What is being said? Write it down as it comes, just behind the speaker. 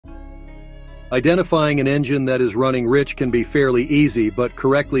Identifying an engine that is running rich can be fairly easy, but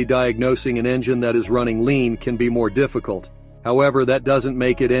correctly diagnosing an engine that is running lean can be more difficult. However, that doesn't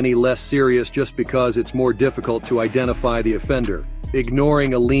make it any less serious just because it's more difficult to identify the offender.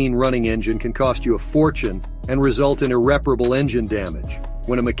 Ignoring a lean running engine can cost you a fortune and result in irreparable engine damage.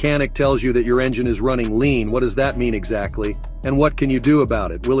 When a mechanic tells you that your engine is running lean, what does that mean exactly? And what can you do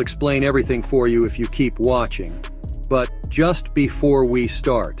about it? We'll explain everything for you if you keep watching. But just before we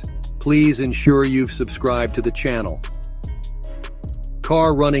start, please ensure you've subscribed to the channel.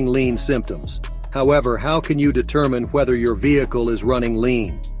 Car running lean symptoms. However, how can you determine whether your vehicle is running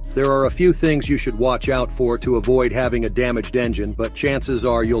lean? There are a few things you should watch out for to avoid having a damaged engine, but chances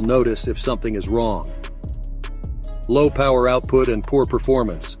are you'll notice if something is wrong. Low power output and poor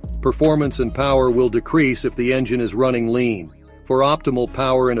performance. Performance and power will decrease if the engine is running lean. For optimal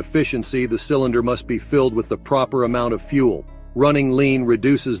power and efficiency, the cylinder must be filled with the proper amount of fuel. Running lean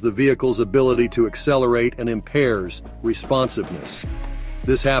reduces the vehicle's ability to accelerate and impairs responsiveness.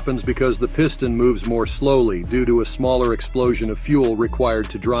 This happens because the piston moves more slowly due to a smaller explosion of fuel required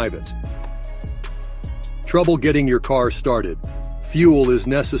to drive it. Trouble getting your car started. Fuel is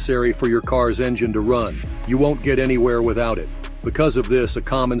necessary for your car's engine to run. You won't get anywhere without it. Because of this, a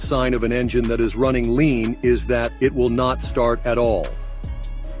common sign of an engine that is running lean is that it will not start at all.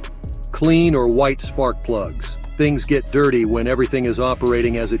 Clean or white spark plugs. Things get dirty when everything is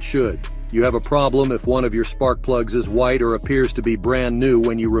operating as it should. You have a problem if one of your spark plugs is white or appears to be brand new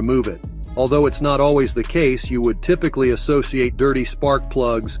when you remove it. Although it's not always the case, you would typically associate dirty spark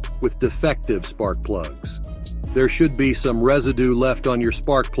plugs with defective spark plugs. There should be some residue left on your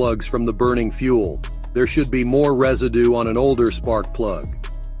spark plugs from the burning fuel. There should be more residue on an older spark plug.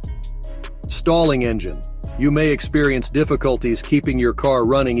 Stalling engine. You may experience difficulties keeping your car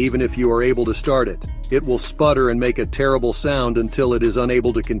running even if you are able to start it. It will sputter and make a terrible sound until it is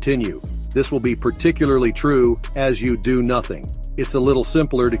unable to continue. This will be particularly true as you do nothing. It's a little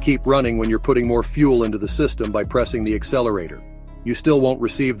simpler to keep running when you're putting more fuel into the system by pressing the accelerator. You still won't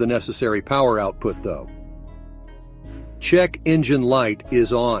receive the necessary power output though. Check engine light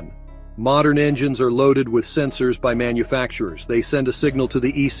is on. Modern engines are loaded with sensors by manufacturers. They send a signal to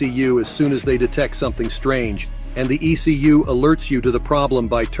the ECU as soon as they detect something strange, and the ECU alerts you to the problem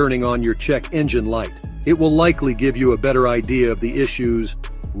by turning on your check engine light. It will likely give you a better idea of the issue's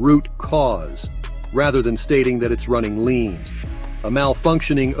root cause, rather than stating that it's running lean. A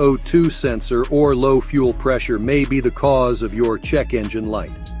malfunctioning O2 sensor or low fuel pressure may be the cause of your check engine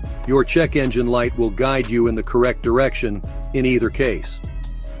light. Your check engine light will guide you in the correct direction in either case.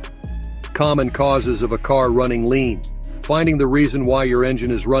 Common causes of a car running lean. Finding the reason why your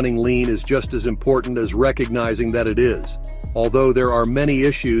engine is running lean is just as important as recognizing that it is. Although there are many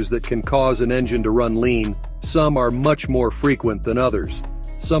issues that can cause an engine to run lean, some are much more frequent than others.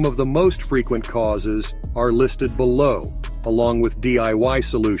 Some of the most frequent causes are listed below, along with DIY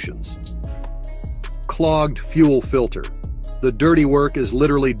solutions. Clogged fuel filter. The dirty work is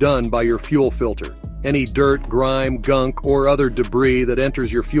literally done by your fuel filter. Any dirt, grime, gunk, or other debris that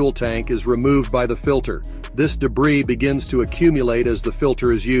enters your fuel tank is removed by the filter. This debris begins to accumulate as the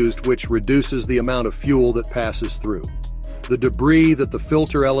filter is used, which reduces the amount of fuel that passes through. The debris that the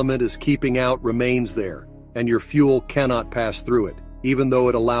filter element is keeping out remains there, and your fuel cannot pass through it, even though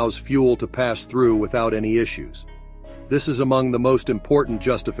it allows fuel to pass through without any issues. This is among the most important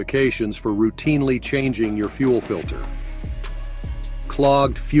justifications for routinely changing your fuel filter.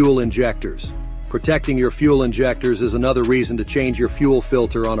 Clogged fuel injectors. Protecting your fuel injectors is another reason to change your fuel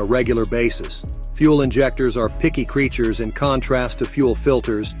filter on a regular basis. Fuel injectors are picky creatures in contrast to fuel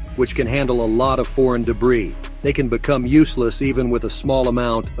filters, which can handle a lot of foreign debris. They can become useless even with a small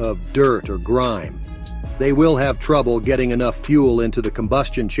amount of dirt or grime. They will have trouble getting enough fuel into the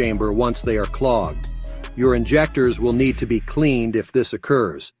combustion chamber once they are clogged. Your injectors will need to be cleaned if this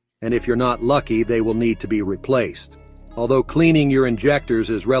occurs, and if you're not lucky, they will need to be replaced. Although cleaning your injectors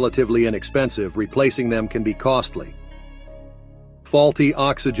is relatively inexpensive, replacing them can be costly. Faulty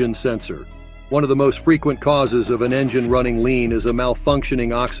oxygen sensor. One of the most frequent causes of an engine running lean is a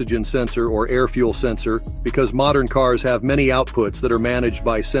malfunctioning oxygen sensor or air fuel sensor, because modern cars have many outputs that are managed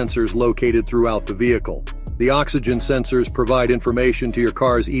by sensors located throughout the vehicle. The oxygen sensors provide information to your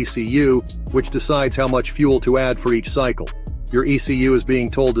car's ECU, which decides how much fuel to add for each cycle. Your ECU is being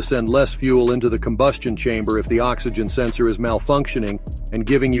told to send less fuel into the combustion chamber if the oxygen sensor is malfunctioning and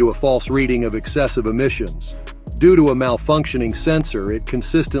giving you a false reading of excessive emissions. Due to a malfunctioning sensor, it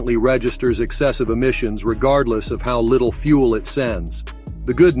consistently registers excessive emissions regardless of how little fuel it sends.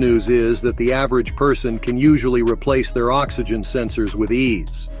 The good news is that the average person can usually replace their oxygen sensors with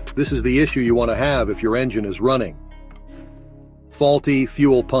ease. This is the issue you want to have if your engine is running. Faulty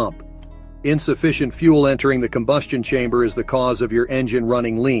fuel pump. Insufficient fuel entering the combustion chamber is the cause of your engine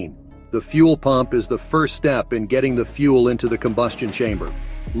running lean. The fuel pump is the first step in getting the fuel into the combustion chamber.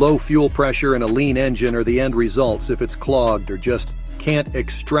 Low fuel pressure in a lean engine are the end results if it's clogged or just can't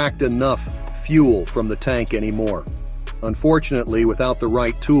extract enough fuel from the tank anymore. Unfortunately, without the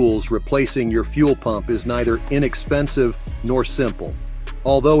right tools, replacing your fuel pump is neither inexpensive nor simple.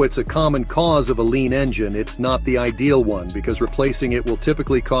 Although it's a common cause of a lean engine, it's not the ideal one because replacing it will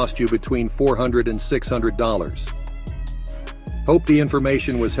typically cost you between $400 and $600. Hope the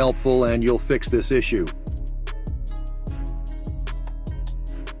information was helpful and you'll fix this issue.